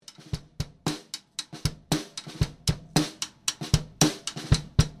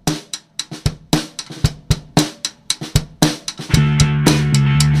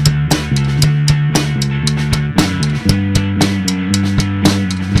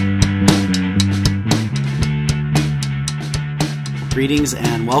Greetings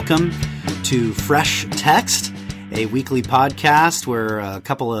and welcome to Fresh Text, a weekly podcast where a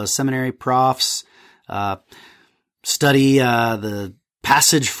couple of seminary profs study the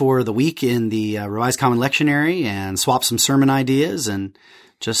passage for the week in the Revised Common Lectionary and swap some sermon ideas and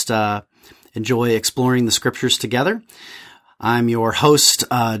just enjoy exploring the scriptures together. I'm your host,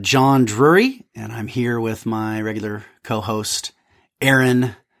 John Drury, and I'm here with my regular co-host,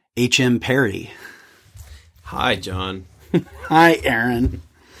 Aaron H.M. Perry. Hi, John. Hi, Aaron.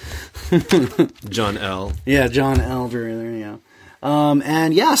 John L. Yeah, John L. Drury, there you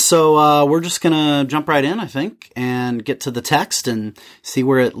go. So we're just going to jump right in, I think, and get to the text and see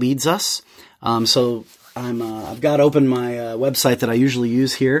where it leads us. I've got open my website that I usually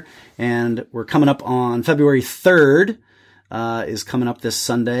use here, and we're coming up on February 3rd, is coming up this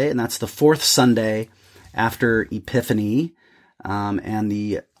Sunday, and that's the fourth Sunday after Epiphany. And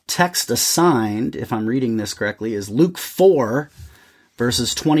the text assigned, if I'm reading this correctly, is Luke 4,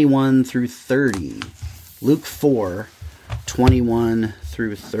 verses 21 through 30. Luke 4, 21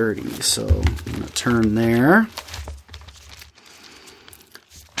 through 30. So I'm going to turn there.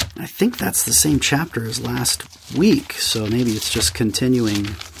 I think that's the same chapter as last week, so maybe it's just continuing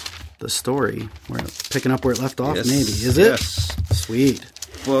the story. We're picking up where it left off, yes. Maybe. Is it? Yes. Sweet.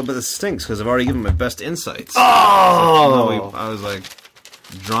 Well, but it stinks because I've already given my best insights. Oh! I was like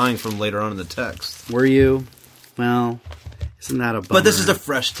drawing from later on in the text. Were you? Well, isn't that a bummer? But this is a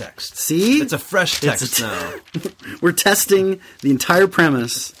fresh text. See? It's a fresh text now. We're testing the entire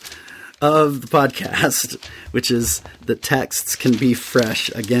premise of the podcast, which is that texts can be fresh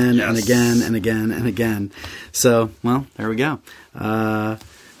again and again and again and again. So, well, there we go. Do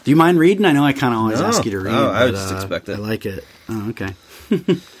you mind reading? I know I kind of always ask you to read. I would just expect it. I like it. Oh, okay.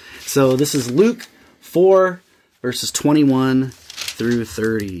 So this is Luke 4, verses 21 through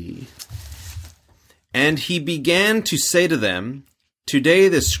 30. And he began to say to them, "Today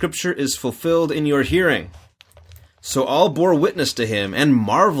this scripture is fulfilled in your hearing." So all bore witness to him, and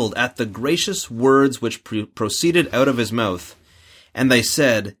marveled at the gracious words which proceeded out of his mouth. And they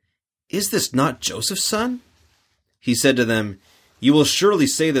said, "Is this not Joseph's son?" He said to them, "You will surely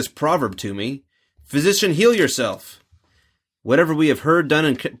say this proverb to me, 'Physician, heal yourself.' Whatever we have heard done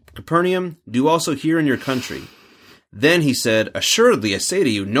in Capernaum, do also here in your country." Then he said, "Assuredly I say to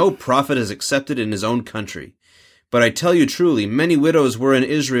you, no prophet is accepted in his own country. But I tell you truly, many widows were in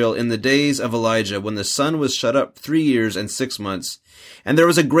Israel in the days of Elijah, when the sun was shut up 3 years and 6 months, and there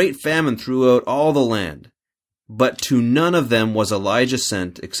was a great famine throughout all the land. But to none of them was Elijah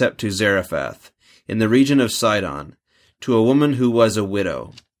sent, except to Zarephath, in the region of Sidon, to a woman who was a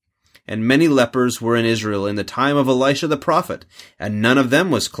widow. And many lepers were in Israel in the time of Elisha the prophet, and none of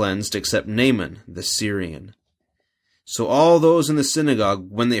them was cleansed except Naaman the Syrian." So all those in the synagogue,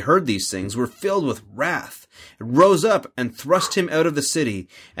 when they heard these things, were filled with wrath, and rose up and thrust him out of the city,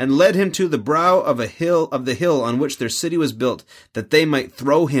 and led him to the brow of the hill on which their city was built, that they might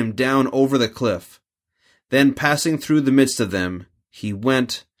throw him down over the cliff. Then passing through the midst of them, he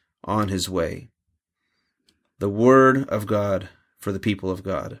went on his way. The word of God for the people of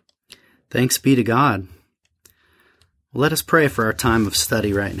God. Thanks be to God. Well, let us pray for our time of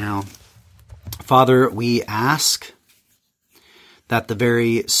study right now. Father, we ask that the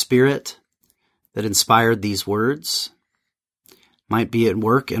very Spirit that inspired these words might be at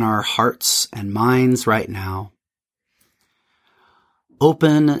work in our hearts and minds right now.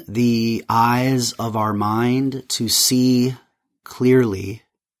 Open the eyes of our mind to see clearly,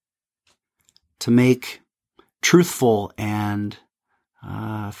 to make truthful and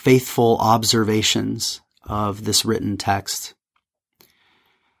faithful observations of this written text.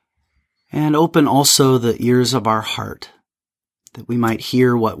 And open also the ears of our heart, that we might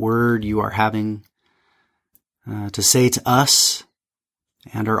hear what word you are having to say to us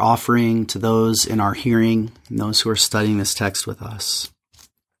and are offering to those in our hearing and those who are studying this text with us.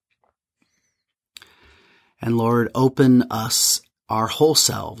 And Lord, open us, our whole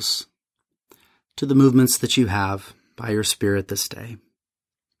selves, to the movements that you have by your Spirit this day.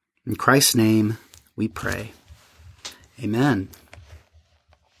 In Christ's name we pray. Amen.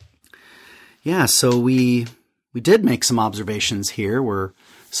 Yeah, so we did make some observations here. We're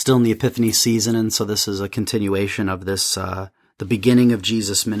still in the Epiphany season, and so this is a continuation of this, the beginning of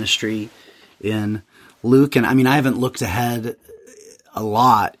Jesus' ministry in Luke. And I mean, I haven't looked ahead a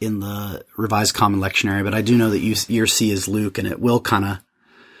lot in the Revised Common Lectionary, but I do know that year C is Luke, and it will kind of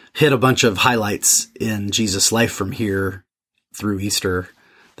hit a bunch of highlights in Jesus' life from here through Easter.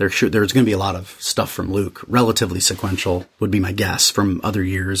 There's going to be a lot of stuff from Luke, relatively sequential, would be my guess, from other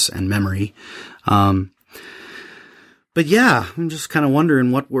years and memory. But yeah, I'm just kind of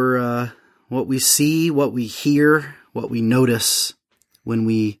wondering what we see, what we hear, what we notice when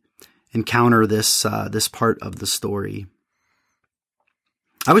we encounter this part of the story.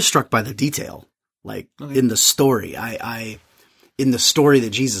 I was struck by the detail, in the story. In the story that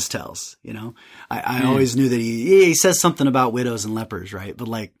Jesus tells, I always knew that he says something about widows and lepers, right? But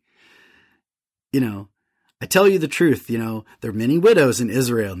I tell you the truth, there are many widows in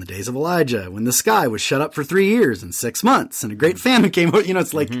Israel in the days of Elijah when the sky was shut up for 3 years and 6 months and a great famine came out.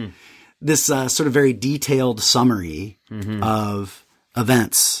 It's like this sort of very detailed summary of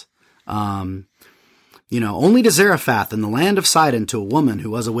events. Only to Zarephath in the land of Sidon to a woman who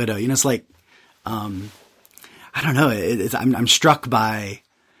was a widow. It's like, I don't know. I'm struck by,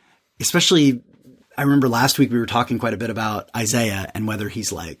 especially, I remember last week we were talking quite a bit about Isaiah and whether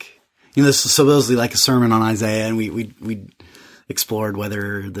he's this is supposedly like a sermon on Isaiah, and we explored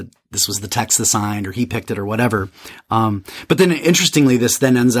whether this was the text assigned or he picked it or whatever. But then interestingly, this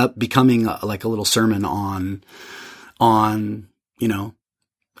then ends up becoming like a little sermon on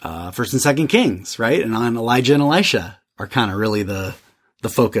First and Second Kings, right? And on Elijah and Elisha are kind of really the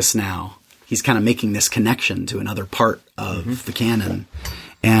focus now. He's kind of making this connection to another part of the canon.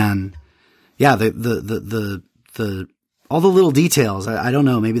 And yeah, the all the little details, I don't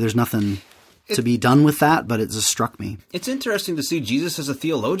know, maybe there's nothing to be done with that, but it just struck me. It's interesting to see Jesus as a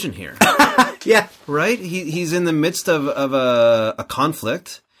theologian here. Yeah. Right? He's in the midst of a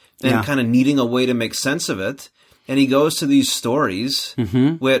conflict and kind of needing a way to make sense of it. And he goes to these stories,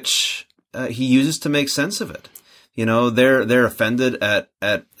 which he uses to make sense of it. They're offended at,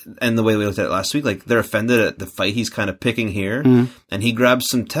 and the way we looked at it last week, they're offended at the fight he's kind of picking here. And he grabs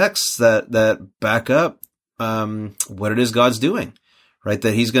some texts that back up what it is God's doing, right?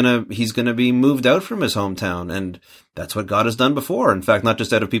 That he's gonna be moved out from his hometown, and that's what God has done before. In fact, not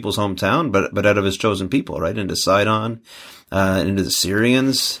just out of people's hometown, but out of his chosen people, right? Into Sidon, into the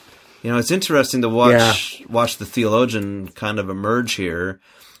Syrians. It's interesting to watch the theologian kind of emerge here,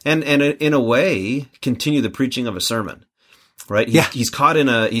 and in a way continue the preaching of a sermon, right? He's caught in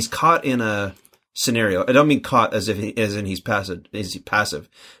a scenario. I don't mean caught as in he's passive,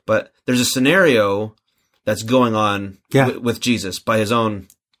 but there's a scenario that's going on with Jesus by his own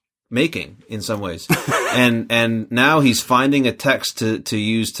making in some ways. and now he's finding a text to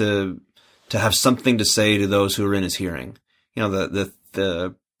use to have something to say to those who are in his hearing.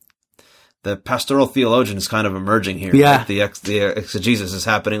 The pastoral theologian is kind of emerging here. Yeah. Like the exegesis is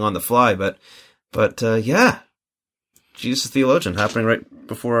happening on the fly, but Jesus is theologian happening right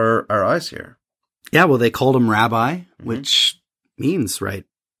before our eyes here. Yeah. Well, they called him rabbi, which means, right,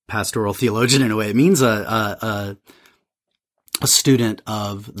 pastoral theologian in a way. It means a student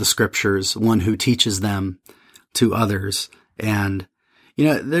of the scriptures, one who teaches them to others. And,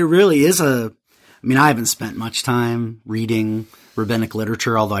 there really is I haven't spent much time reading rabbinic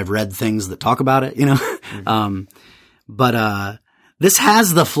literature, although I've read things that talk about it, but this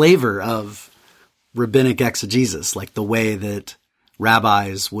has the flavor of rabbinic exegesis, like the way that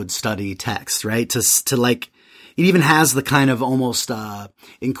rabbis would study text, right? To like, it even has the kind of almost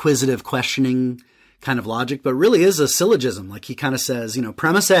inquisitive questioning kind of logic, but really is a syllogism. Like he kind of says,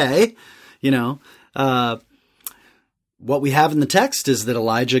 premise A, what we have in the text is that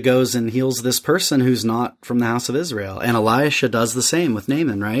Elijah goes and heals this person who's not from the house of Israel. And Elisha does the same with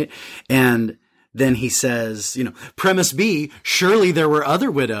Naaman, right? And then he says, premise B, surely there were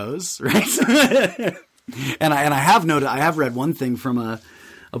other widows, right? and I have read one thing from a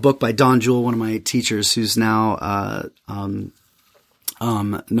book by Don Jewell, one of my teachers who's now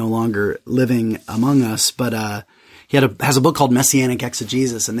no longer living among us, but he has a book called Messianic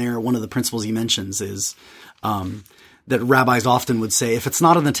Exegesis, and there one of the principles he mentions is that rabbis often would say, if it's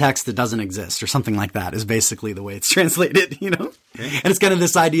not in the text, it doesn't exist, or something like that is basically the way it's translated, Okay. And it's kind of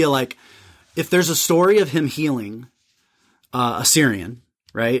this idea like, if there's a story of him healing a Syrian,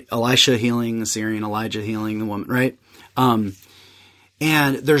 right? Elisha healing a Syrian, Elijah healing the woman, right? And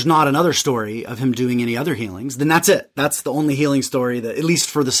there's not another story of him doing any other healings, then that's it. That's the only healing story that, at least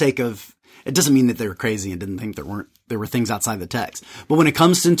for the sake of, it doesn't mean that they were crazy and didn't think there were things outside the text. But when it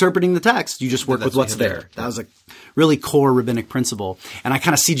comes to interpreting the text, you just work with what's there. That was a really core rabbinic principle. And I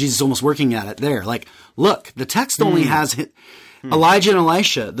kind of see Jesus almost working at it there. Like, look, the text only has Elijah and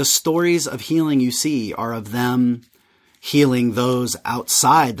Elisha. The stories of healing you see are of them healing those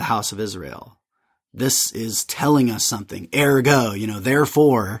outside the house of Israel. This is telling us something. Ergo,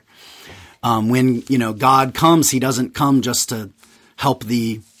 therefore, when, God comes, he doesn't come just to help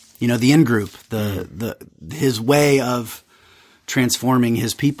the in-group. His way of transforming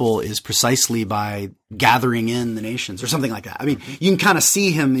his people is precisely by gathering in the nations or something like that. I mean, you can kind of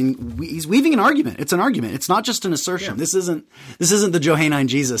see him he's weaving an argument. It's an argument. It's not just an assertion. Yeah. This isn't the Johannine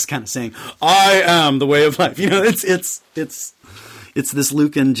Jesus kind of saying, I am the way of life. It's it's this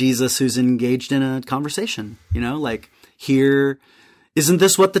Luke and Jesus who's engaged in a conversation, like here, isn't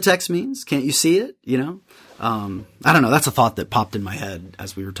this what the text means? Can't you see it? I don't know. That's a thought that popped in my head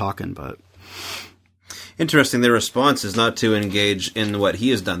as we were talking, but. Interesting. Their response is not to engage in what he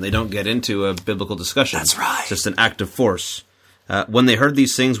has done. They don't get into a biblical discussion. That's right. It's just an act of force. When they heard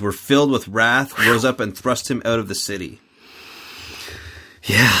these things, were filled with wrath, rose up and thrust him out of the city.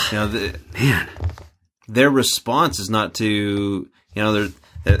 Yeah. Man. Their response is not to, to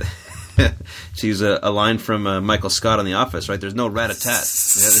use a line from Michael Scott on The Office, right? There's no rat-a-tat.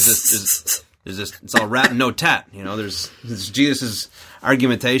 There's just, it's all rat and no tat. There's Jesus'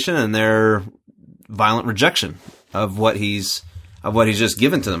 argumentation and their violent rejection of what he's just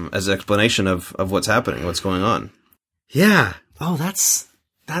given to them as an explanation of what's happening, what's going on. Yeah. Oh, that's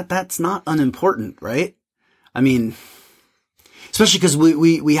not unimportant, right? I mean, especially because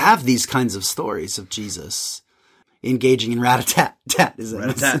we have these kinds of stories of Jesus engaging in rat-a-tat-tat, is it?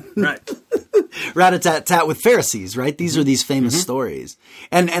 Rat-a-tat, right. Rat-a-tat-tat with Pharisees, right? These are these famous stories.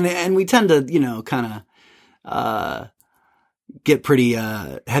 And we tend to, kind of get pretty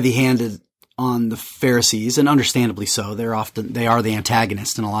heavy-handed on the Pharisees, and understandably so. They are the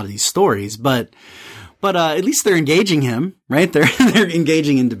antagonist in a lot of these stories, but at least they're engaging him, right? They're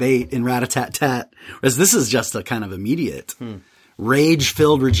engaging in debate in rat-a-tat-tat, whereas this is just a kind of immediate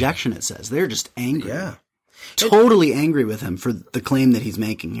rage-filled rejection, it says. They're just angry. Yeah. Totally angry with him for the claim that he's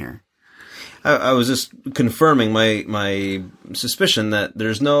making here. I was just confirming my suspicion that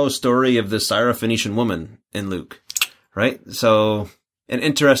there's no story of the Syrophoenician woman in Luke, right? So an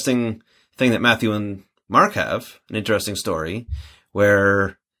interesting thing that Matthew and Mark have, an interesting story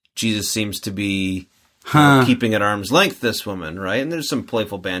where Jesus seems to be keeping at arm's length this woman, right? And there's some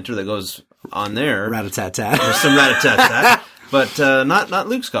playful banter that goes on there. Rat-a-tat-tat. There's some rat-a-tat-tat, but not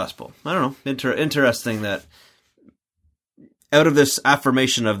Luke's gospel. I don't know. Interesting that out of this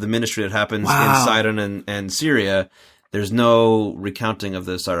affirmation of the ministry that happens in Sidon and Syria, there's no recounting of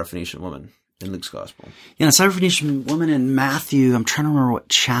the Syrophoenician woman in Luke's gospel. Yeah, the Syrophoenician woman in Matthew, I'm trying to remember what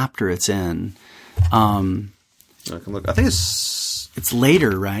chapter it's in. I can look. I think it's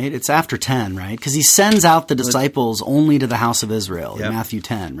later, right? It's after 10, right? Because he sends out the disciples only to the house of Israel in Matthew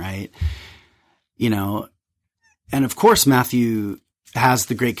 10, right? And of course Matthew has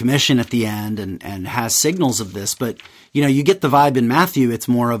the Great Commission at the end and has signals of this, but you get the vibe in Matthew. It's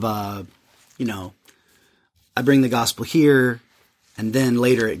more of a, I bring the gospel here, and then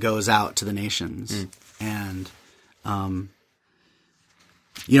later it goes out to the nations. And,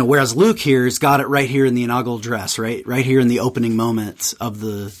 whereas Luke here has got it right here in the inaugural address, right here in the opening moments of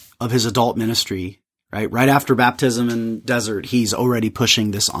his adult ministry, right after baptism and desert, he's already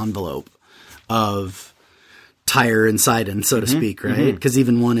pushing this envelope of Tyre and Sidon, so to speak, right? Because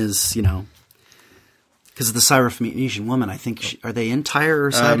even one is, because of the Syrophoenician woman, I think, are they in Tyre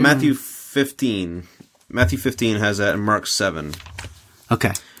or Sidon? Matthew 15. Matthew 15 has that, and Mark 7.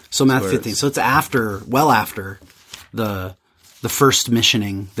 Okay. So Matthew 15. So it's after the first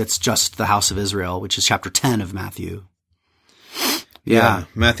missioning that's just the house of Israel, which is chapter 10 of Matthew. Yeah.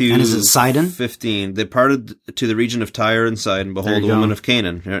 Matthew and is it Sidon? 15. They parted to the region of Tyre and Sidon. Behold, a woman of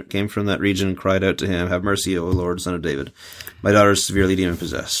Canaan came from that region and cried out to him, "Have mercy, O Lord, Son of David. My daughter is severely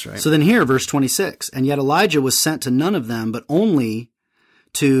demon-possessed." Right? So then here, verse 26, and yet Elijah was sent to none of them, but only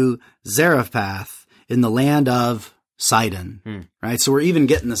to Zarephath in the land of Sidon. Right? So we're even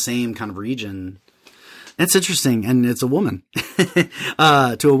getting the same kind of region. It's interesting, and it's a woman. To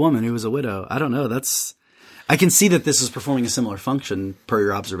a woman who was a widow. I don't know. I can see that this is performing a similar function per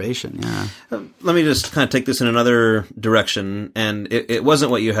your observation. Yeah. Let me just kind of take this in another direction. And it wasn't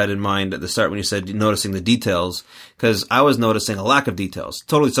what you had in mind at the start when you said noticing the details, because I was noticing a lack of details.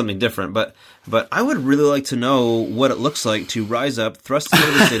 Totally something different. But I would really like to know what it looks like to rise up, thrust him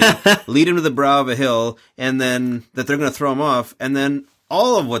into the city, lead him to the brow of a hill, and then that they're going to throw him off, and then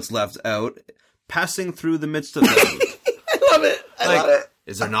all of what's left out passing through the midst of them. I love it. I love it.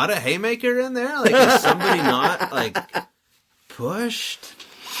 Is there not a haymaker in there? Like, is somebody not, pushed?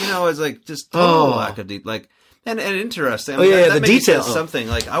 It's like just total lack of detail. And interesting. I mean, the detail. Something,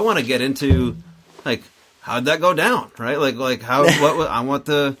 I want to get into, how'd that go down, right? How, I want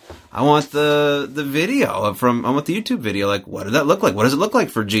the video I want the YouTube video. What did that look like? What does it look like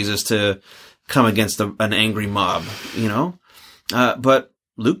for Jesus to come against an angry mob, But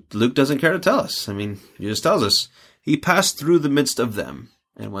Luke doesn't care to tell us. I mean, he just tells us. He passed through the midst of them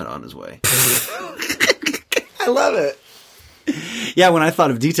and went on his way. I love it. Yeah, when I thought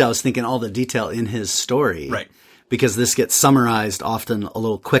of detail, I was thinking all the detail in his story. Right. Because this gets summarized often a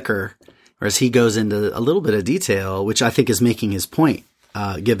little quicker, whereas he goes into a little bit of detail, which I think is making his point,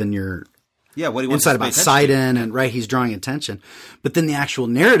 given your Yeah, what he wants insight us to pay about attention to. Sidon, and right, he's drawing attention. But then the actual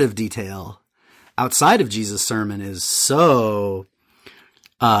narrative detail outside of Jesus' sermon is so,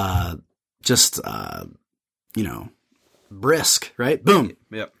 brisk, right? Boom.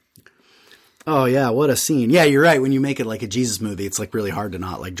 Yep. Oh yeah, what a scene. Yeah, you're right. When you make it like a Jesus movie, it's like really hard to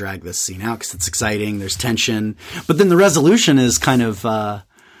not like drag this scene out because it's exciting. There's tension, but then the resolution is kind of a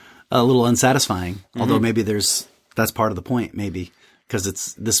little unsatisfying. Although maybe that's part of the point, maybe because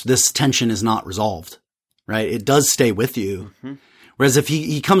it's this tension is not resolved, right? It does stay with you. Whereas if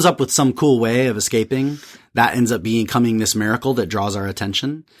he comes up with some cool way of escaping, that ends up becoming this miracle that draws our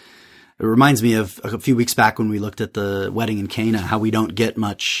attention. It reminds me of a few weeks back when we looked at the wedding in Cana, how we don't get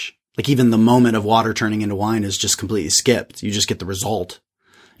much. Like even the moment of water turning into wine is just completely skipped. You just get the result,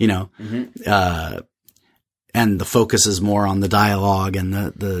 and the focus is more on the dialogue and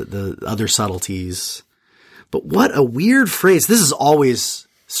the other subtleties. But what a weird phrase. This has always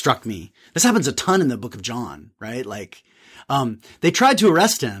struck me. This happens a ton in the book of John, right? Like, they tried to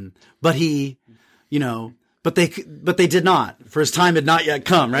arrest him, but he, but they did not, for his time had not yet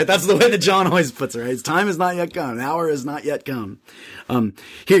come, right? That's the way that John always puts it, right? His time has not yet come. The hour has not yet come.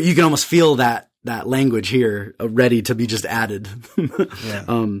 Here you can almost feel that language here ready to be just added.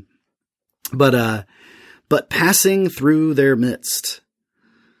 Yeah. But passing through their midst.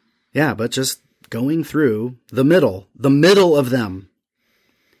 Yeah, but just going through the middle of them.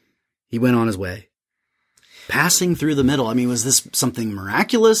 He went on his way. Passing through the middle. I mean, was this something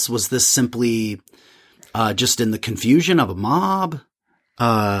miraculous? Was this simply just in the confusion of a mob?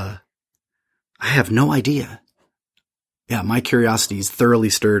 I have no idea. Yeah, my curiosity is thoroughly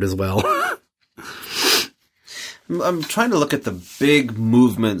stirred as well. I'm trying to look at the big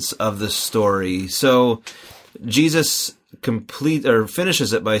movements of the story. So Jesus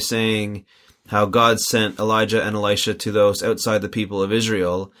finishes it by saying how God sent Elijah and Elisha to those outside the people of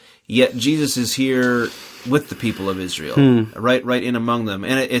Israel. Yet Jesus is here with the people of Israel, right in among them,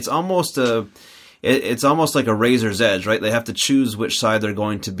 and it's almost like a razor's edge, right? They have to choose which side they're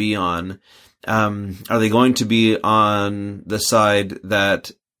going to be on. Are they going to be on the side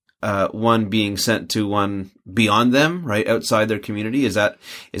that one being sent to one beyond them, right, outside their community? Is that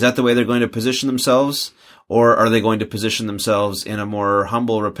the way they're going to position themselves? Or are they going to position themselves in a more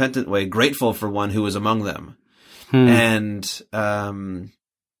humble, repentant way, grateful for one who is among them? And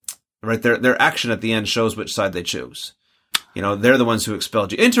right, their action at the end shows which side they choose. They're the ones who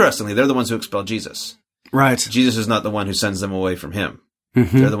expelled. Interestingly, they're the ones who expelled Jesus. Right. Jesus is not the one who sends them away from him.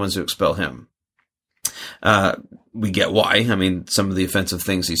 They're the ones who expel him. We get why. I mean, some of the offensive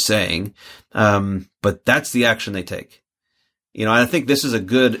things he's saying, but that's the action they take. I think this is a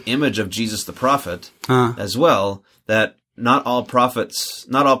good image of Jesus the prophet as well, that not all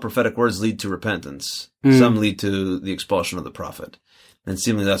prophetic words lead to repentance. Some lead to the expulsion of the prophet. And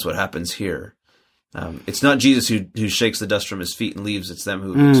seemingly that's what happens here. It's not Jesus who shakes the dust from his feet and leaves. It's them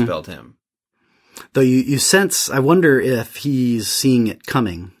who expelled him. Though you sense, I wonder if he's seeing it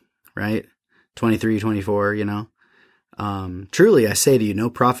coming, right? 23, 24, truly I say to you, no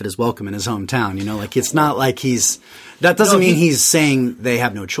prophet is welcome in his hometown, like it's not like that doesn't mean he's saying they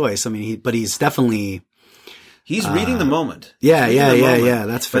have no choice. I mean, but he's definitely, he's reading the moment. Yeah.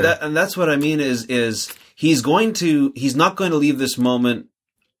 That's fair. And that's what I mean is he's not going to leave this moment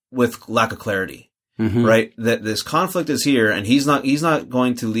with lack of clarity. Right? That this conflict is here and he's not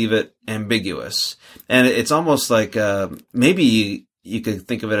going to leave it ambiguous. And it's almost like, maybe you could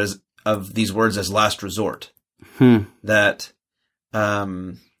think of it of these words as last resort. That,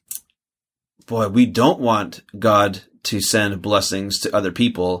 we don't want God to send blessings to other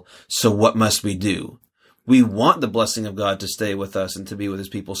people. So what must we do? We want the blessing of God to stay with us and to be with his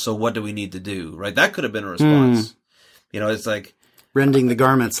people. So what do we need to do? Right? That could have been a response. It's like, rending the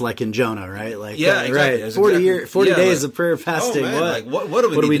garments like in Jonah, right? Like, yeah, exactly. Right. 40 days of prayer fasting. Oh, man, what do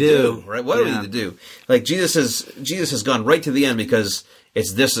we need to do? Right? What do we need to do? Like Jesus has gone right to the end because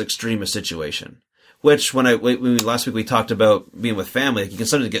it's this extreme a situation. Which last week we talked about being with family, like you can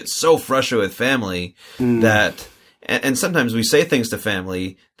sometimes get so frustrated with family that, and sometimes we say things to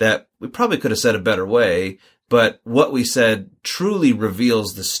family that we probably could have said a better way, but what we said truly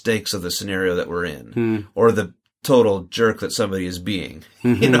reveals the stakes of the scenario that we're in, or the total jerk that somebody is being.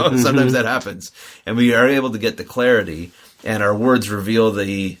 Sometimes that happens. And we are able to get the clarity, and our words reveal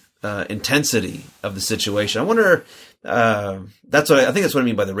the intensity of the situation. I wonder, I think that's what I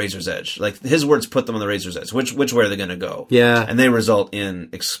mean by the razor's edge. Like his words put them on the razor's edge. Which way are they going to go? Yeah. And they result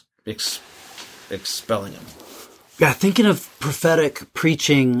in expelling him. Yeah, thinking of prophetic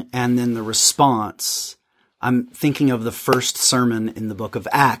preaching and then the response, I'm thinking of the first sermon in the book of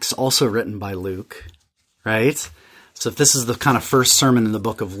Acts, also written by Luke. Right? So if this is the kind of first sermon in the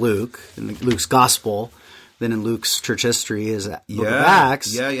book of Luke, in Luke's gospel, then in Luke's church history is book of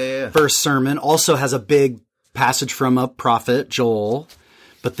Acts. First sermon also has a big passage from a prophet, Joel,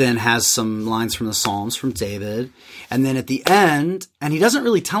 but then has some lines from the Psalms from David. And then at the end, and he doesn't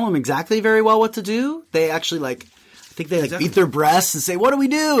really tell them exactly very well what to do. They actually I think they beat their breasts and say, "What do we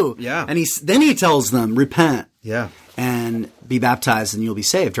do?" Yeah. And then he tells them, "Repent." Yeah. And be baptized and you'll be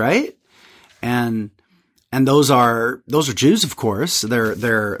saved, right? And those are Jews, of course.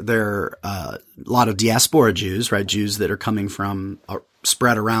 They're a lot of diaspora Jews, right? Jews that are coming from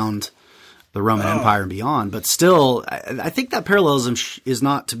spread around the Roman Empire and beyond. But still, I think that parallelism is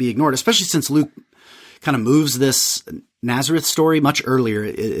not to be ignored, especially since Luke kind of moves this Nazareth story much earlier.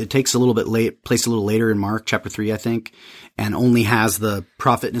 It takes a little bit place a little later in Mark chapter 3, I think, and only has the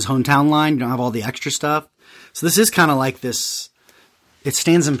prophet in his hometown line. You don't have all the extra stuff. So this is kind of like this. It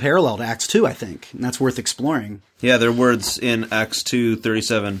stands in parallel to Acts 2, I think, and that's worth exploring. Yeah, their words in Acts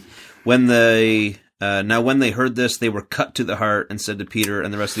 2:37. When they heard this, they were cut to the heart and said to Peter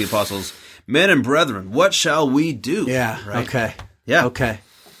and the rest of the apostles, "Men and brethren, what shall we do?" Yeah. Right? Okay. Yeah. Okay.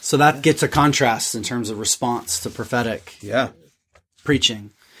 So that gets a contrast in terms of response to prophetic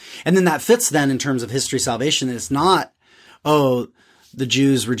preaching. And then that fits then in terms of history salvation. It's not, the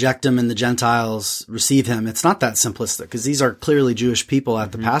Jews reject him and the Gentiles receive him. It's not that simplistic because these are clearly Jewish people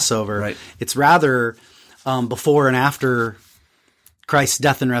at the Passover. Right. It's rather before and after Christ's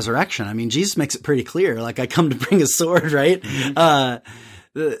death and resurrection. I mean, Jesus makes it pretty clear. Like, I come to bring a sword, right?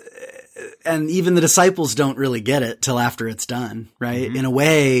 And even the disciples don't really get it till after it's done, right? In a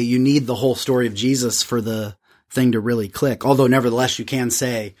way, you need the whole story of Jesus for the thing to really click. Although, nevertheless, you can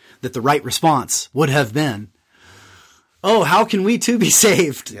say that the right response would have been, "Oh, how can we too be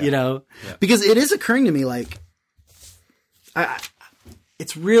saved?" You know, because it is occurring to me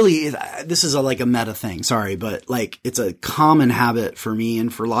it's really, this is like a meta thing. Sorry, but it's a common habit for me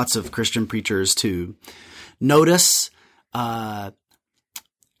and for lots of Christian preachers to notice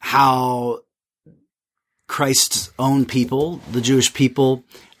how Christ's own people, the Jewish people,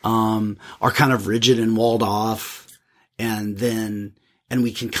 are kind of rigid and walled off, and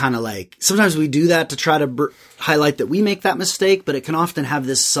we can kind of sometimes we do that to try to highlight that we make that mistake, but it can often have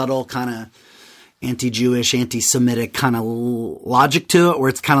this subtle kind of anti-Jewish, anti-Semitic kind of logic to it, where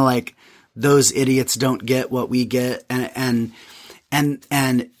it's kind of like those idiots don't get what we get, and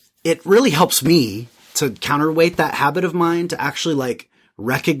it really helps me to counterweight that habit of mine to actually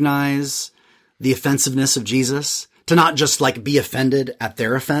recognize the offensiveness of Jesus, to not just be offended at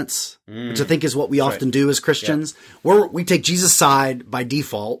their offense, which I think is what we often do as Christians. We take Jesus' side by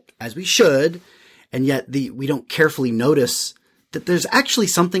default, as we should, and yet we don't carefully notice that there's actually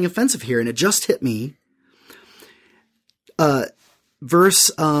something offensive here. And it just hit me. Verse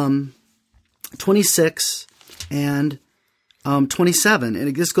 26 and 27,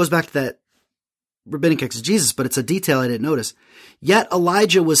 and this goes back to that rabbinic exegesis, but it's a detail I didn't notice. Yet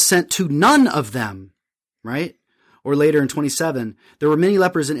Elijah was sent to none of them, right? Or later in 27, there were many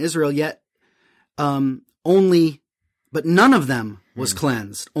lepers in Israel, yet but none of them was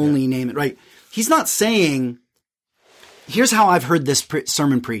cleansed. Only name it, right? He's not saying, here's how I've heard this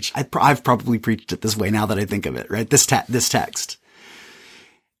sermon preached. I've probably preached it this way now that I think of it, right? This text.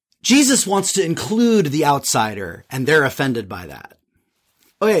 Jesus wants to include the outsider, and they're offended by that.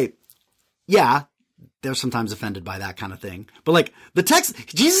 Okay, yeah, they're sometimes offended by that kind of thing. But the text,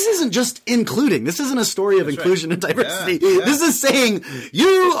 Jesus isn't just including. This isn't a story of inclusion and diversity. Yeah. This is saying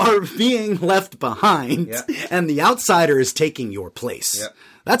you are being left behind and the outsider is taking your place. Yeah.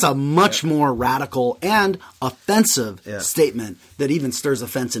 That's a much more radical and offensive statement that even stirs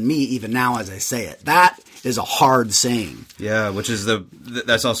offense in me even now as I say it. That is a hard saying. Yeah, which is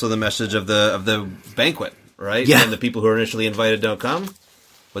that's also the message of the banquet, right? Yeah. And the people who are initially invited don't come.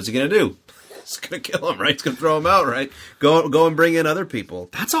 What's he going to do? It's going to kill him, right? It's going to throw him out, right? Go and bring in other people.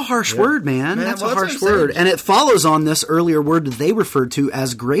 That's a harsh word, man. That's a harsh word. And it follows on this earlier word that they referred to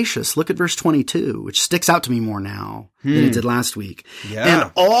as gracious. Look at verse 22, which sticks out to me more now than it did last week. Yeah.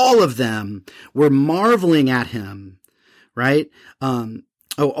 And all of them were marveling at him, right? All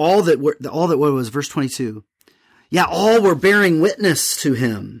that was verse 22. Yeah, all were bearing witness to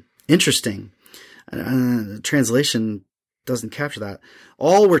him. Interesting. The translation doesn't capture that.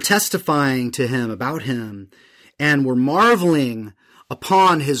 All were testifying to him about him and were marveling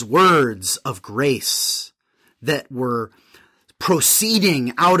upon his words of grace that were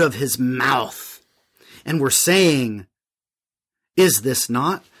proceeding out of his mouth, and were saying, "Is this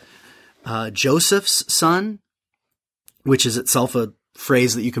not Joseph's son?" Which is itself a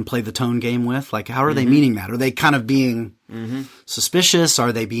phrase that you can play the tone game with. Like, how are they meaning that? Are they kind of being suspicious?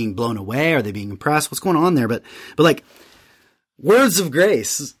 Are they being blown away? Are they being impressed? What's going on there? But like, words of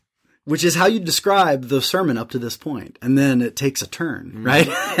grace, which is how you describe the sermon up to this point. And then it takes a turn, right?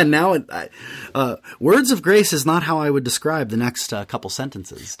 And now words of grace is not how I would describe the next couple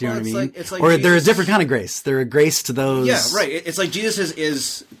sentences. Do you know what I mean? It's like or Jesus, they're a different kind of grace. They're a grace to those. Yeah, right. It's like Jesus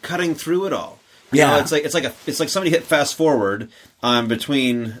is cutting through it all. Yeah. It's like somebody hit fast forward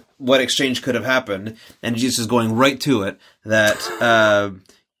between what exchange could have happened, and Jesus is going right to it. That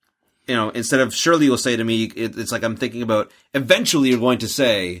instead of surely you'll say to me, it's like I'm thinking about eventually you're going to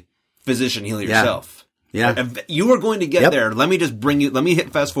say, physician, heal yourself. Yeah. You are going to get there. Let me just let me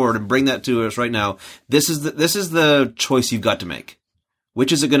hit fast forward and bring that to us right now. This is the choice you've got to make.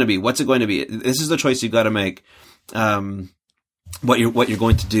 Which is it going to be? What's it going to be? This is the choice you've got to make. What you're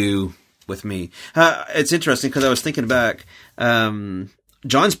going to do with me. It's interesting because I was thinking back,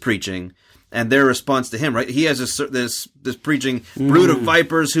 John's preaching and their response to him, right? He has this preaching, brood of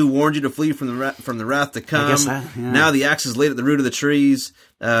vipers who warned you to flee from the wrath to come. Now the axe is laid at the root of the trees.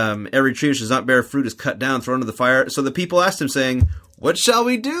 Every tree which does not bear fruit is cut down, thrown into the fire. So the people asked him saying, what shall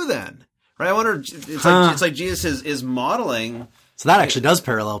we do then? Right? I wonder, it's like Jesus is modeling. So that actually does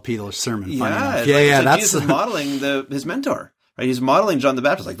parallel Peter's sermon. Yeah. That's Jesus is modeling his mentor. Right? He's modeling John the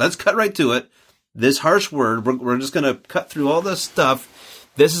Baptist. Like, let's cut right to it. This harsh word, we're just going to cut through all this stuff.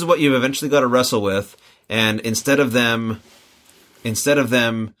 This is what you've eventually got to wrestle with. And instead of them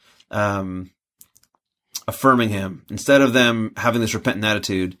affirming him, instead of them having this repentant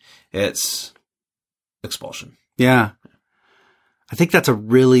attitude, it's expulsion. Yeah. I think that's a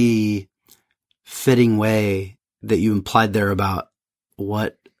really fitting way that you implied there about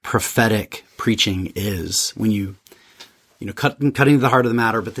what prophetic preaching is when you cutting to the heart of the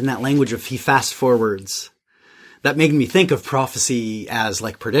matter, but then that language of he fast forwards, that made me think of prophecy as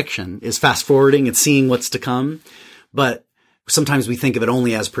like prediction, is fast forwarding, it's seeing what's to come. But sometimes we think of it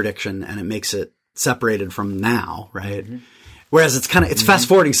only as prediction and it makes it separated from now, right? Mm-hmm. Whereas it's fast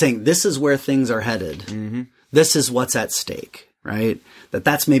forwarding, saying this is where things are headed. Mm-hmm. This is what's at stake, right?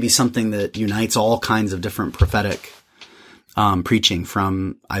 That's maybe something that unites all kinds of different prophetic preaching,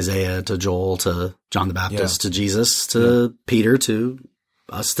 from Isaiah to Joel to John the Baptist to Jesus to Peter to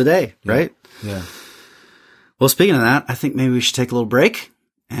us today, right? Yeah. Well, speaking of that, I think maybe we should take a little break,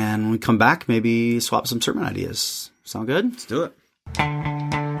 and when we come back, maybe swap some sermon ideas. Sound good? Let's do it.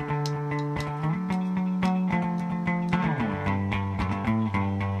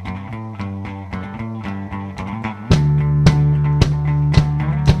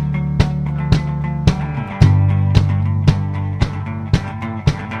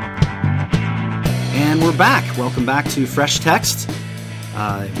 We're back. Welcome back to Fresh Text,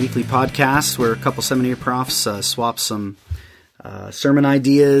 weekly podcast where a couple seminary profs swap some sermon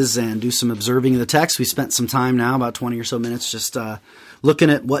ideas and do some observing of the text. We spent some time now, about 20 or so minutes, just looking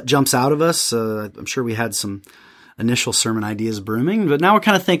at what jumps out of us. I'm sure we had some initial sermon ideas brewing, but now we're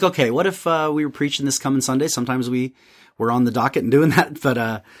kind of think, okay, what if we were preaching this coming Sunday? Sometimes we're on the docket and doing that,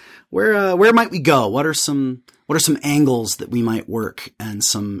 but where might we go? What are some angles that we might work and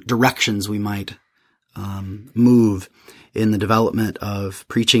some directions we might move in the development of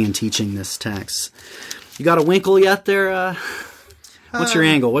preaching and teaching this text? You got a winkle yet there? What's your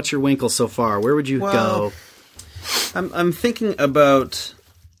angle? What's your winkle so far? Where would you go? I'm thinking about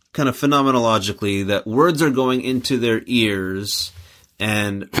kind of phenomenologically that words are going into their ears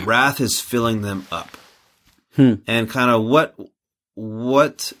and wrath is filling them up. And kind of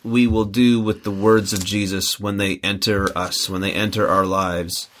what we will do with the words of Jesus when they enter us, when they enter our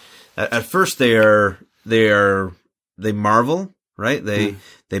lives. At first they marvel, right? They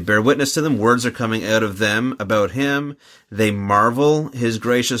bear witness to them. Words are coming out of them about him. They marvel his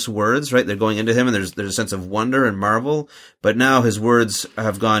gracious words, right? They're going into him and there's a sense of wonder and marvel. But now his words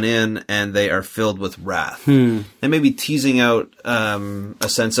have gone in and they are filled with wrath. And maybe teasing out a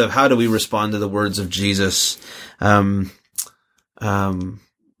sense of how do we respond to the words of Jesus?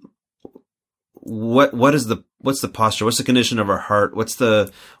 What's the posture? What's the condition of our heart? What's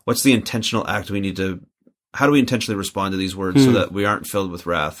the intentional act we need to? How do we intentionally respond to these words so that we aren't filled with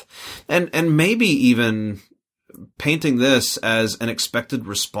wrath? And maybe even painting this as an expected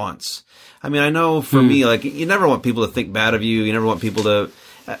response. I mean, I know for me, like, you never want people to think bad of you. You never want people to.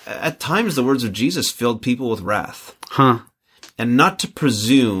 At times, the words of Jesus filled people with wrath, and not to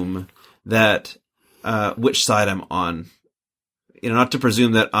presume that which side I'm on. Not to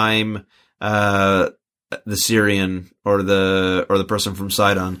presume that I'm the Syrian or the person from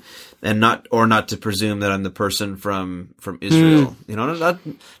Sidon, and not to presume that I'm the person from Israel. You know,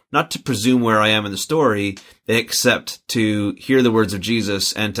 not to presume where I am in the story, except to hear the words of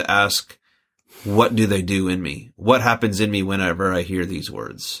Jesus and to ask, what do they do in me? What happens in me whenever I hear these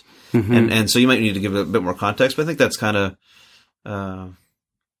words? Mm-hmm. And so you might need to give a bit more context, but I think that's kind of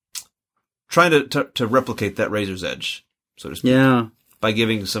trying to replicate that razor's edge, so to speak. Yeah. By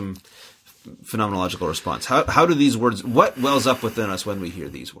giving some phenomenological response. How do these words, what wells up within us when we hear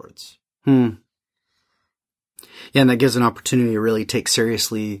these words? Yeah, and that gives an opportunity to really take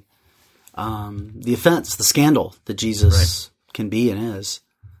seriously the offense, the scandal that Jesus can be and is.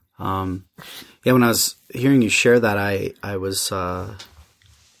 When I was hearing you share that, I was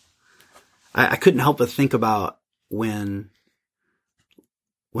I couldn't help but think about when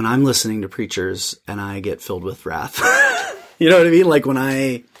I'm listening to preachers and I get filled with wrath. You know what I mean? Like when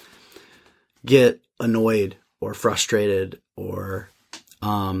I get annoyed or frustrated or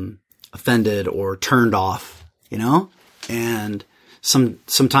offended or turned off, you know? And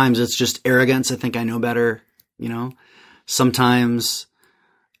sometimes it's just arrogance. I think I know better, you know? Sometimes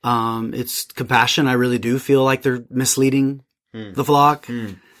it's compassion. I really do feel like they're misleading the flock.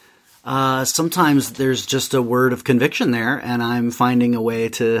 Sometimes there's just a word of conviction there, and I'm finding a way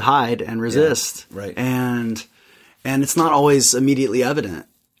to hide and resist. Yeah, right. And it's not always immediately evident.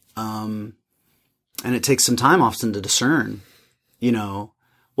 And it takes some time often to discern, you know,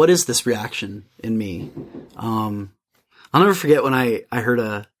 what is this reaction in me? I'll never forget when I heard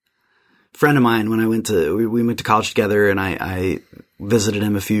a friend of mine when we went to college together, and I visited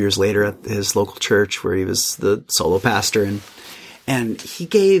him a few years later at his local church where he was the solo pastor, and he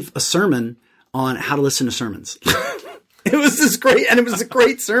gave a sermon on how to listen to sermons. It was a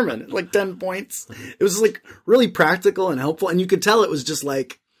great sermon, like 10 points. It was like really practical and helpful. And you could tell it was just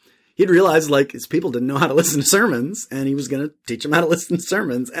like, he'd realized like his people didn't know how to listen to sermons, and he was going to teach them how to listen to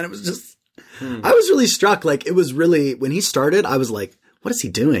sermons. And it was just, I was really struck. Like it was really, when he started, I was like, what is he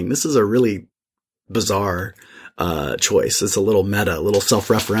doing? This is a really bizarre, choice. It's a little meta, a little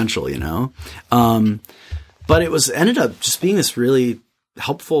self-referential, you know? But it ended up just being this really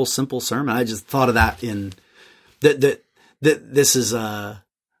helpful, simple sermon. I just thought of that in that this is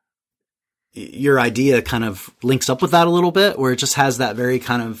your idea kind of links up with that a little bit, where it just has that very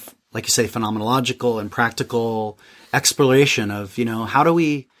kind of, like you say, phenomenological and practical exploration of, you know, how do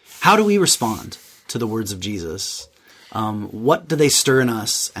we respond to the words of Jesus? What do they stir in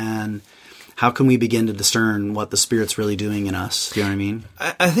us, and how can we begin to discern what the Spirit's really doing in us? Do you know what I mean?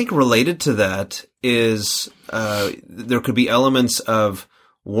 I think related to that is there could be elements of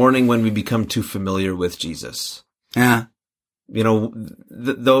warning when we become too familiar with Jesus. Yeah. You know,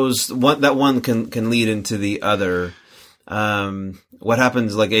 that one can lead into the other. What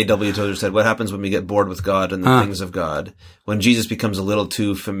happens, like A.W. Tozer said, what happens when we get bored with God and the things of God? When Jesus becomes a little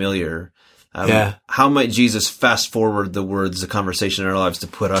too familiar. How might Jesus fast forward the conversation in our lives to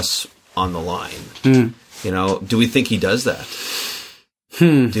put us on the line? You know, do we think he does that?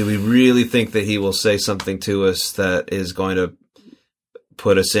 Do we really think that he will say something to us that is going to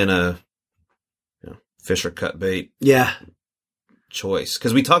put us in a fish or cut bait choice?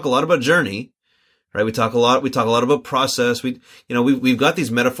 Because we talk a lot about journey, right? We talk a lot about process. We've got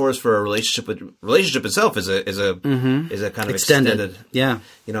these metaphors for a relationship. Relationship itself is a kind of extended. Yeah.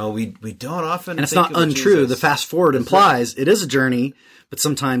 You know, we don't often, and it's not untrue. The fast forward implies it is a journey, but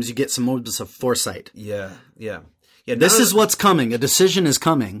sometimes you get some moments of foresight. Yeah. This is what's coming. A decision is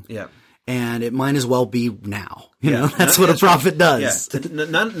coming. Yeah. And it might as well be now. You know, that's what a prophet does. Yeah.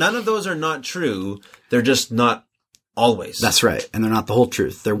 None of those are not true. They're just not always. That's right. And they're not the whole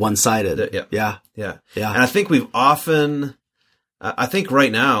truth. They're one-sided. Yeah. And I think I think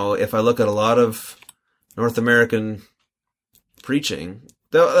right now, if I look at a lot of North American preaching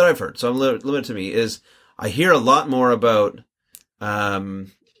that I've heard, so I'm limited to me, is I hear a lot more about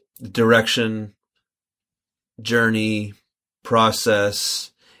direction, journey,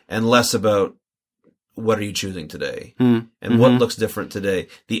 process, and less about what are you choosing today and what looks different today.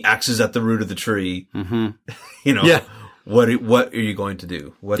 The axe is at the root of the tree. You know, what are you going to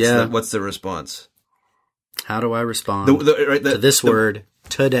do? What's the response? How do I respond to this word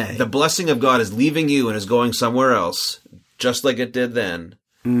today? The blessing of God is leaving you and is going somewhere else, just like it did then.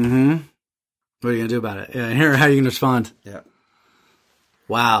 What are you going to do about it? Yeah, how are you going to respond? Yeah.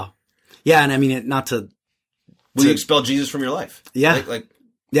 Wow. Yeah, and I mean, not to... Will you expel Jesus from your life? Yeah.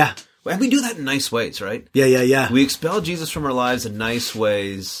 Yeah. And we do that in nice ways, right? Yeah. We expel Jesus from our lives in nice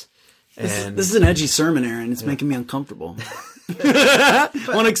ways. And this is an edgy sermon, Aaron. It's making me uncomfortable. I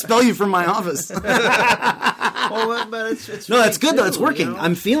want to expel you from my office. But it's no, that's good, though. It's working. You know?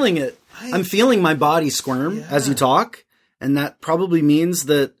 I'm feeling it. I'm feeling my body squirm as you talk. And that probably means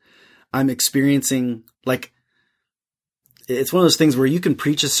that I'm experiencing, like, it's one of those things where you can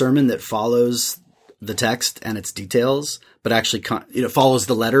preach a sermon that follows the text and its details, but actually, follows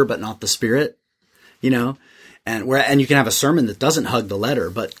the letter, but not the spirit, and you can have a sermon that doesn't hug the letter,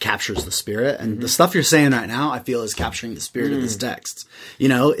 but captures the spirit. And the stuff you're saying right now, I feel is capturing the spirit of this text.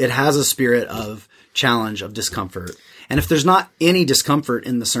 It has a spirit of challenge, of discomfort. And if there's not any discomfort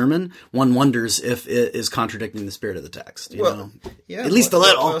in the sermon, one wonders if it is contradicting the spirit of the text. Yeah, at least a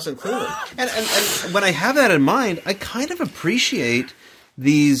little. And when I have that in mind, I kind of appreciate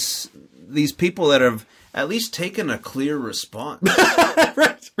these people that have at least taken a clear response.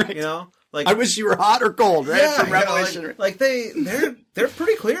 right. Like, I wish you were hot or cold, right? Yeah, From Revelation. they're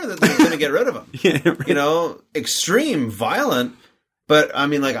pretty clear that they're going to get rid of him. Yeah, right. Extreme, violent. But I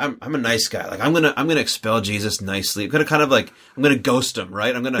mean, like, I'm a nice guy. Like, I'm gonna expel Jesus nicely. I'm gonna ghost him,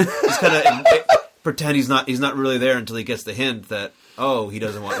 right? I'm gonna just kind of pretend he's not really there until he gets the hint that, oh, he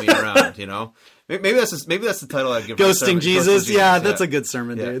doesn't want me around. Maybe that's the title I'd give. Ghosting Jesus. Yeah, that's a good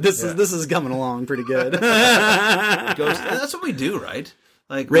sermon, dude. Yeah. This is coming along pretty good. That's what we do, right?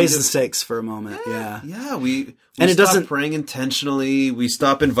 Like, raise the stakes for a moment. Yeah. We it doesn't praying intentionally. We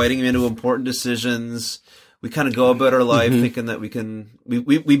stop inviting him into important decisions. We kind of go about our life thinking that we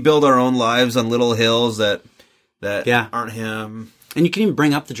build our own lives on little hills that aren't him. And you can even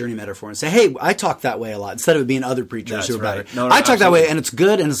bring up the journey metaphor and say, hey, I talk that way a lot, instead of it being other preachers who are better. No, I talk that way, and it's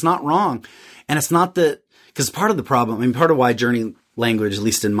good, and it's not wrong. And it's not that, because part of the problem, part of why journey language, at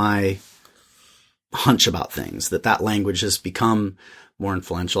least in my hunch about things, that language has become more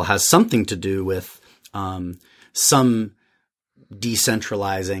influential, has something to do with some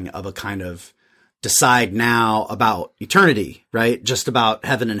decentralizing of a kind of decide now about eternity, right? Just about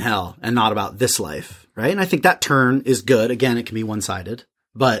heaven and hell and not about this life, right? And I think that turn is good. Again, it can be one-sided,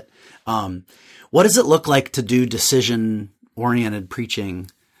 but what does it look like to do decision-oriented preaching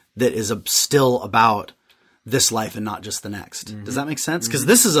that is still about this life and not just the next? Does that make sense? Because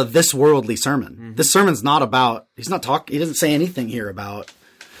this is a this worldly sermon. This sermon's not about, he doesn't say anything here about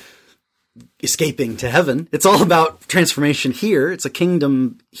escaping to heaven. It's all about transformation here. It's a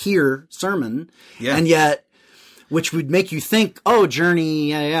kingdom here sermon. Yeah. And yet, which would make you think, oh,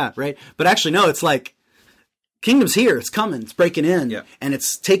 journey, right? But actually, no, it's like, kingdom's here. It's coming. It's breaking in. Yeah. And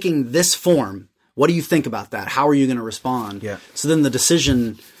it's taking this form. What do you think about that? How are you going to respond? Yeah. So then the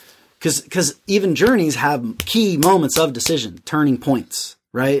decision, because even journeys have key moments of decision, turning points,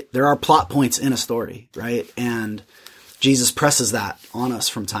 right? There are plot points in a story, right? And Jesus presses that on us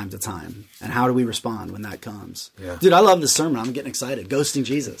from time to time. And how do we respond when that comes? Yeah. Dude, I love this sermon. I'm getting excited. Ghosting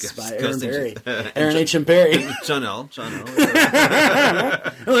Jesus by Aaron Berry. Aaron H.M. Perry. John L. Well,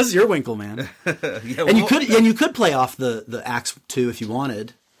 this is your Winkle, man. And you could play off the Acts 2 if you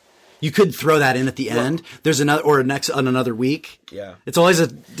wanted. You could throw that in at the end. There's another week. Yeah. It's always a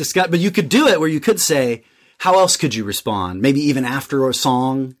discuss, but you could do it where you could say, how else could you respond? Maybe even after a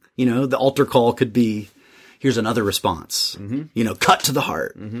song, the altar call could be, here's another response, cut to the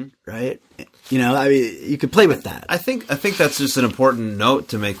heart, right? You could play with that. I think that's just an important note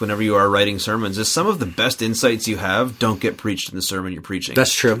to make whenever you are writing sermons, is some of the best insights you have don't get preached in the sermon you're preaching.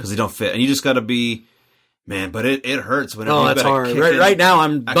 That's true. Because they don't fit. And you just got to be, man, but it hurts whenever you that's hard. Right now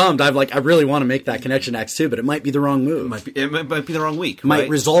I'm bummed. I really want to make that connection to Acts 2, but it might be the wrong move. It might be the wrong week. Might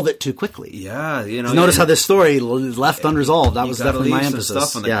resolve it too quickly. Yeah, Notice how this story is left unresolved. That was definitely my emphasis. Some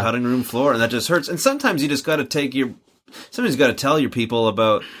stuff on the cutting room floor, and that just hurts. And sometimes you just got to sometimes you got to tell your people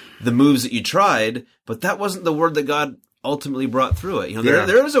about the moves that you tried, but that wasn't the word that God ultimately brought through it.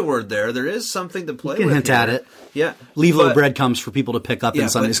 There is a word there. There is something to play with. You can hint at it. Yeah. Leave little breadcrumbs for people to pick up in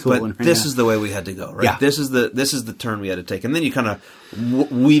Sunday school. But this is the way we had to go, right? Yeah. This is the turn we had to take. And then you kind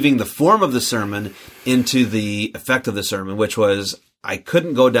of weaving the form of the sermon into the effect of the sermon, which was, I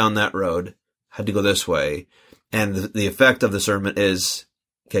couldn't go down that road, had to go this way. And the effect of the sermon is,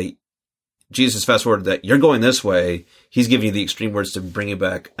 okay, Jesus fast forward that you're going this way. He's giving you the extreme words to bring you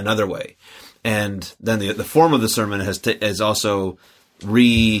back another way. And then the form of the sermon is also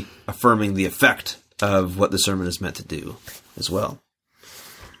reaffirming the effect of what the sermon is meant to do as well.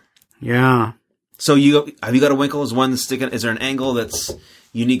 Yeah. So have you got a Winkle? Is one sticking? Is there an angle that's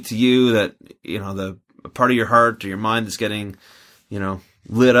unique to you that, the part of your heart or your mind that's getting,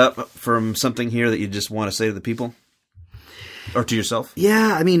 lit up from something here that you just want to say to the people or to yourself?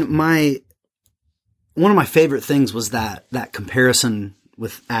 Yeah. I mean, one of my favorite things was that comparison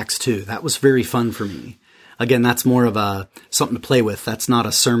with Acts 2. That was very fun for me. Again, that's more of something to play with. That's not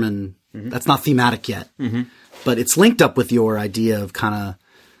a sermon. Mm-hmm. That's not thematic yet. Mm-hmm. But it's linked up with your idea of kind of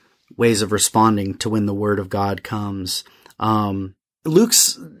ways of responding to when the word of God comes.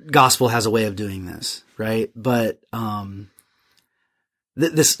 Luke's gospel has a way of doing this, right? But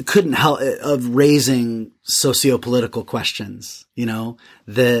this couldn't help of raising socio-political questions,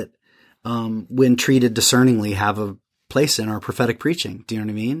 that when treated discerningly have a place in our prophetic preaching. Do you know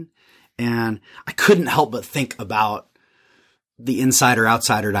what I mean? And I couldn't help but think about the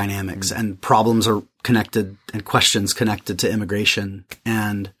insider-outsider dynamics and problems are connected and questions connected to immigration.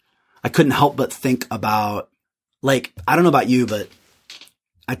 And I couldn't help but think about, like, I don't know about you, but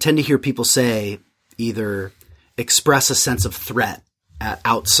I tend to hear people say either express a sense of threat at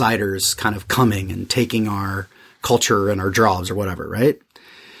outsiders kind of coming and taking our culture and our jobs or whatever, right?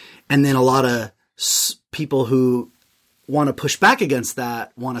 And then a lot of people who want to push back against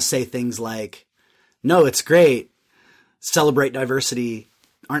that want to say things like, no, it's great. Celebrate diversity.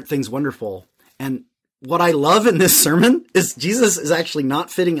 Aren't things wonderful? And what I love in this sermon is Jesus is actually not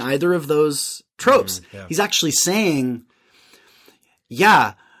fitting either of those tropes. Yeah. He's actually saying,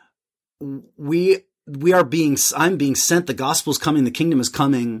 yeah, I'm being sent. The gospel is coming. The kingdom is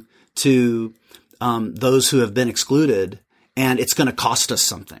coming to those who have been excluded, and it's going to cost us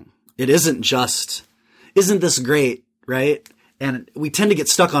something. It isn't just, isn't this great, right? And we tend to get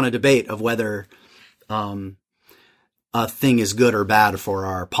stuck on a debate of whether a thing is good or bad for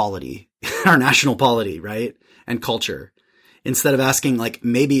our polity, our national polity, right? And culture. Instead of asking, like,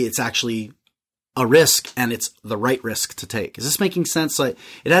 maybe it's actually a risk and it's the right risk to take. Is this making sense? Like,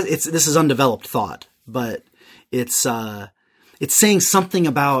 this is undeveloped thought, but it's saying something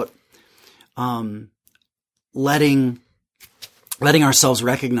about letting ourselves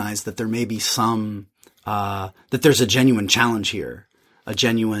recognize that there may be some that there's a genuine challenge here, a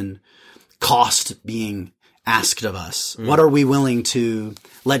genuine cost being asked of us. What are we willing to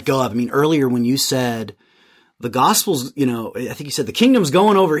let go of? I mean, earlier when you said the gospel's, I think you said the kingdom's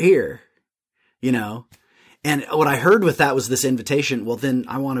going over here, and what I heard with that was this invitation. Well, then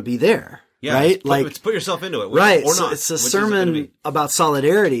I want to be there. Yeah, right? Put yourself into it. Right. Or so not. It's a sermon about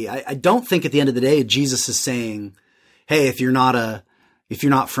solidarity. I don't think at the end of the day, Jesus is saying, hey, if you're not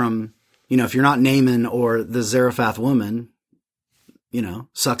from, if you're not Naaman or the Zarephath woman,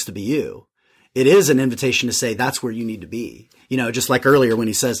 sucks to be you. It is an invitation to say that's where you need to be. Just like earlier when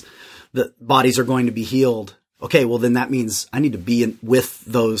he says the bodies are going to be healed. Okay, well then that means I need to be with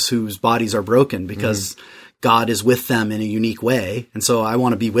those whose bodies are broken because God is with them in a unique way. And so I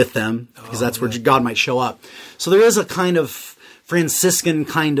want to be with them because that's where God might show up. So there is a kind of Franciscan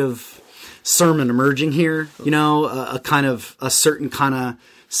kind of sermon emerging here, a certain kind of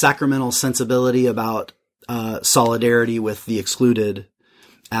sacramental sensibility about solidarity with the excluded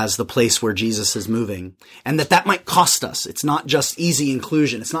as the place where Jesus is moving, and that might cost us. It's not just easy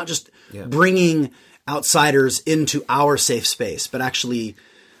inclusion. It's not just bringing outsiders into our safe space, but actually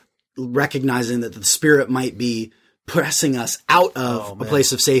recognizing that the Spirit might be pressing us out of a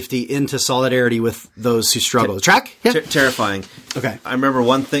place of safety into solidarity with those who struggle. Track? Yeah. Terrifying. Okay. I remember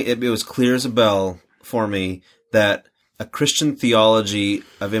one thing, it was clear as a bell for me that a Christian theology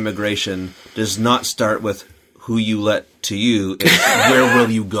of immigration does not start with who you let to you, it's where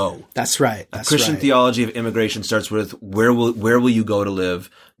will you go? That's right. A Christian theology of immigration starts with where will you go to live,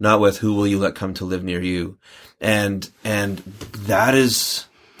 not with who will you let come to live near you. And that's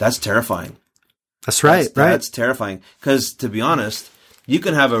terrifying. That's right. That's terrifying. Because to be honest, you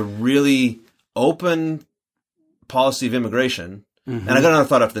can have a really open policy of immigration. And I got another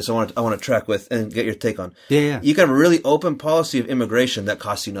thought after this I want to track with and get your take on. Yeah. You can have a really open policy of immigration that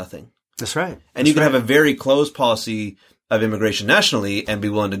costs you nothing. That's right. And you can have a very closed policy of immigration nationally and be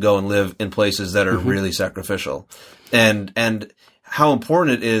willing to go and live in places that are really sacrificial. And how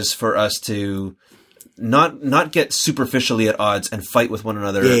important it is for us to not get superficially at odds and fight with one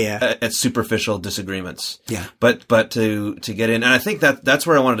another at superficial disagreements. Yeah. But to get in. And I think that's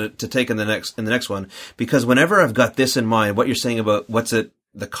where I wanted to take in the next one, because whenever I've got this in mind, what you're saying about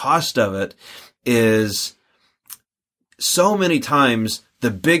the cost of it is so many times the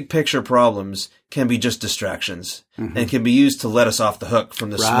big picture problems can be just distractions and can be used to let us off the hook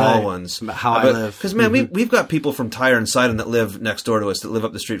from the small ones. I live. Because, man, we've got people from Tyre and Sidon that live next door to us, that live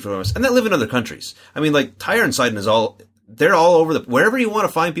up the street from us, and that live in other countries. I mean, like, Tyre and Sidon they're all over wherever you want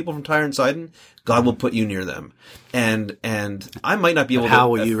to find people from Tyre and Sidon, God will put you near them. And I might not be able to. How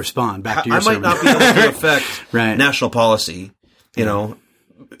will you respond back to your sermon? I might not be able to affect national policy,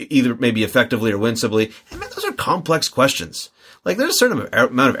 either maybe effectively or winsomely. And man, those are complex questions. Like, there's a certain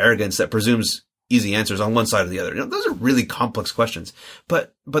amount of arrogance that presumes easy answers on one side or the other. Those are really complex questions.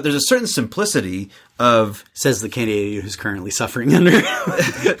 But but there's a certain simplicity of, says the Canadian who's currently suffering under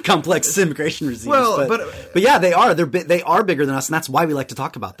complex immigration regimes. Well, but yeah, they are. They are bigger than us, and that's why we like to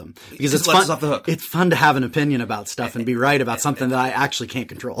talk about them, because it's lets fun. us off the hook. It's fun to have an opinion about stuff and be right about something that I actually can't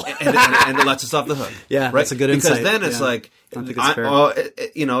control. and it lets us off the hook. Yeah, right? that's a good insight. Because then it's like, I don't think it's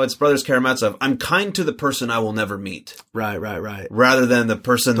fair. It's Brothers Karamazov. I'm kind to the person I will never meet. Right. Rather than the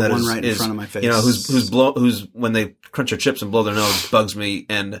person that one is right in front of my face. who's when they crunch their chips and blow their nose bugs me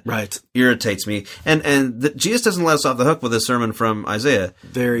and irritates me. And Jesus doesn't let us off the hook with this sermon from Isaiah.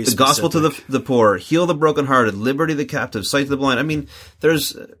 Very the gospel to the poor, heal the brokenhearted, liberty to the captive, sight to the blind. I mean,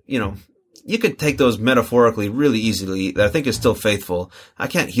 there's you could take those metaphorically really easily. That I think is still faithful. I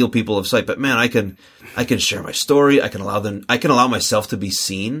can't heal people of sight, but man, I can share my story. I can allow myself to be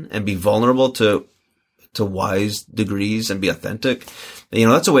seen and be vulnerable to wise degrees and be authentic.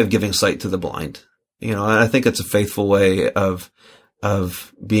 That's a way of giving sight to the blind. And I think it's a faithful way of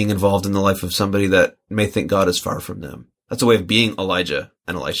being involved in the life of somebody that may think God is far from them. That's a way of being Elijah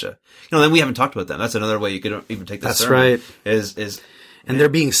and Elisha. Then we haven't talked about them. That's another way you could even take this. That's right. And they're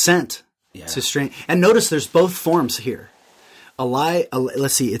being sent to strange. And notice there's both forms here.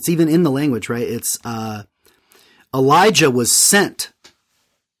 Let's see. It's even in the language, right? It's Elijah was sent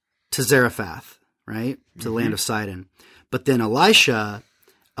to Zarephath, right, to the land of Sidon. But then Elisha,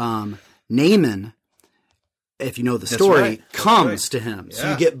 Naaman, if you know the story, comes to him. Yeah.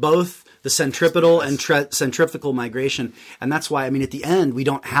 So you get both the centripetal and centrifugal migration. And that's why, at the end, we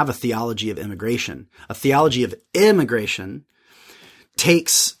don't have a theology of immigration. A theology of immigration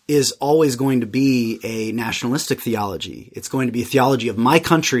is always going to be a nationalistic theology. It's going to be a theology of my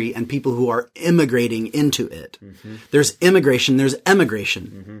country and people who are immigrating into it. Mm-hmm. There's immigration, there's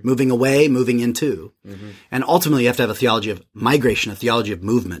emigration, moving away, moving into. Mm-hmm. And ultimately you have to have a theology of migration, a theology of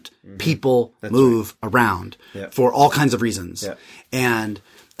movement. Mm-hmm. People move around for all kinds of reasons. Yeah. And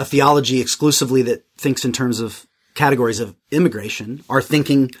a theology exclusively that thinks in terms of categories of immigration are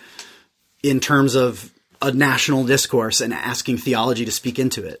thinking in terms of a national discourse and asking theology to speak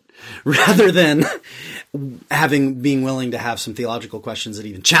into it, rather than being willing to have some theological questions that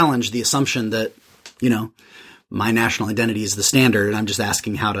even challenge the assumption that, my national identity is the standard and I'm just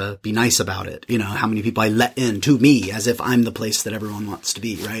asking how to be nice about it. How many people I let in to me as if I'm the place that everyone wants to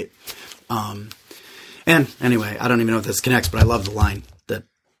be. Right. And anyway, I don't even know if this connects, but I love the line that,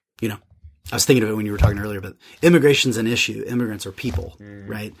 I was thinking of it when you were talking earlier, but immigration's an issue. Immigrants are people,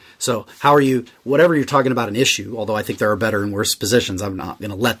 right? So whatever you're talking about an issue, although I think there are better and worse positions, I'm not going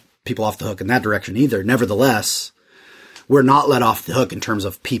to let people off the hook in that direction either. Nevertheless, we're not let off the hook in terms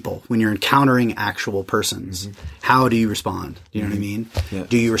of people. When you're encountering actual persons, how do you respond? Do you know what I mean? Yeah.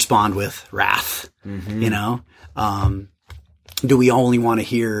 Do you respond with wrath? Do we only want to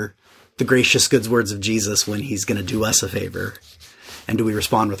hear the gracious good words of Jesus when he's going to do us a favor? And do we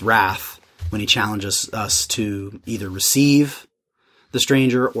respond with wrath when he challenges us to either receive the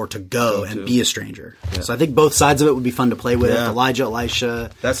stranger or to go and be a stranger? Yeah. So I think both sides of it would be fun to play with. Yeah. Elijah,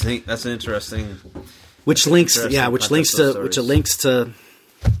 Elisha. That's an interesting. Which links to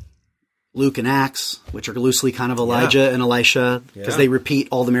Luke and Acts, which are loosely kind of Elijah and Elisha, because they repeat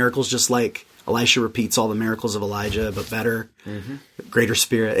all the miracles, just like Elisha repeats all the miracles of Elijah, but better, greater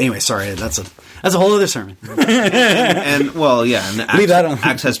spirit. Anyway, sorry, that's a whole other sermon. and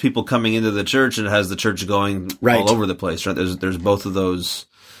Acts has people coming into the church, and it has the church going all over the place. Right? There's both those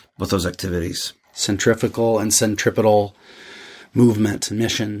activities, centrifugal and centripetal movement and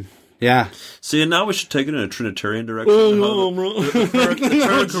mission. Yeah. See, and now we should take it in a Trinitarian direction. The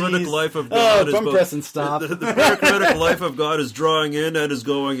perichoretic life of God is press and stop. The perichoretic life of God is drawing in and is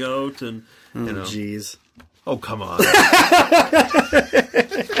going out, and jeez. Oh, come on.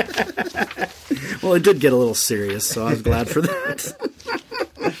 Well, it did get a little serious, so I was glad for that.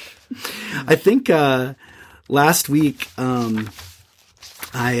 I think last week I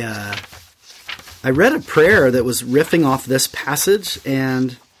read a prayer that was riffing off this passage,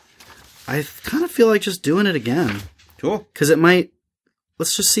 and I kind of feel like just doing it again. Cool. Because it might.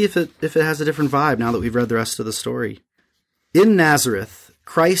 Let's just see if it has a different vibe now that we've read the rest of the story. In Nazareth,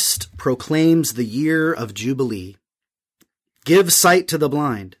 Christ proclaims the year of Jubilee. Give sight to the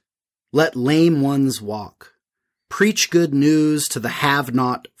blind. Let lame ones walk. Preach good news to the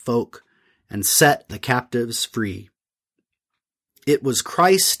have-not folk, and set the captives free. It was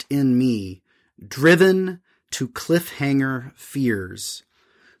Christ in me, driven to cliffhanger fears,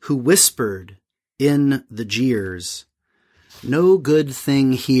 who whispered in the jeers, no good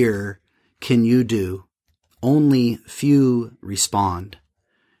thing here can you do, only few respond.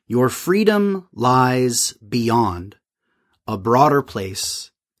 Your freedom lies beyond, a broader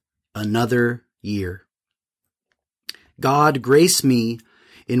place, another year. God, grace me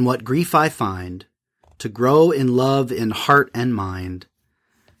in what grief I find, to grow in love in heart and mind,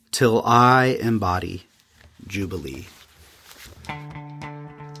 till I embody Jubilee.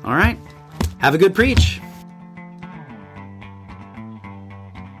 All right. Have a good preach.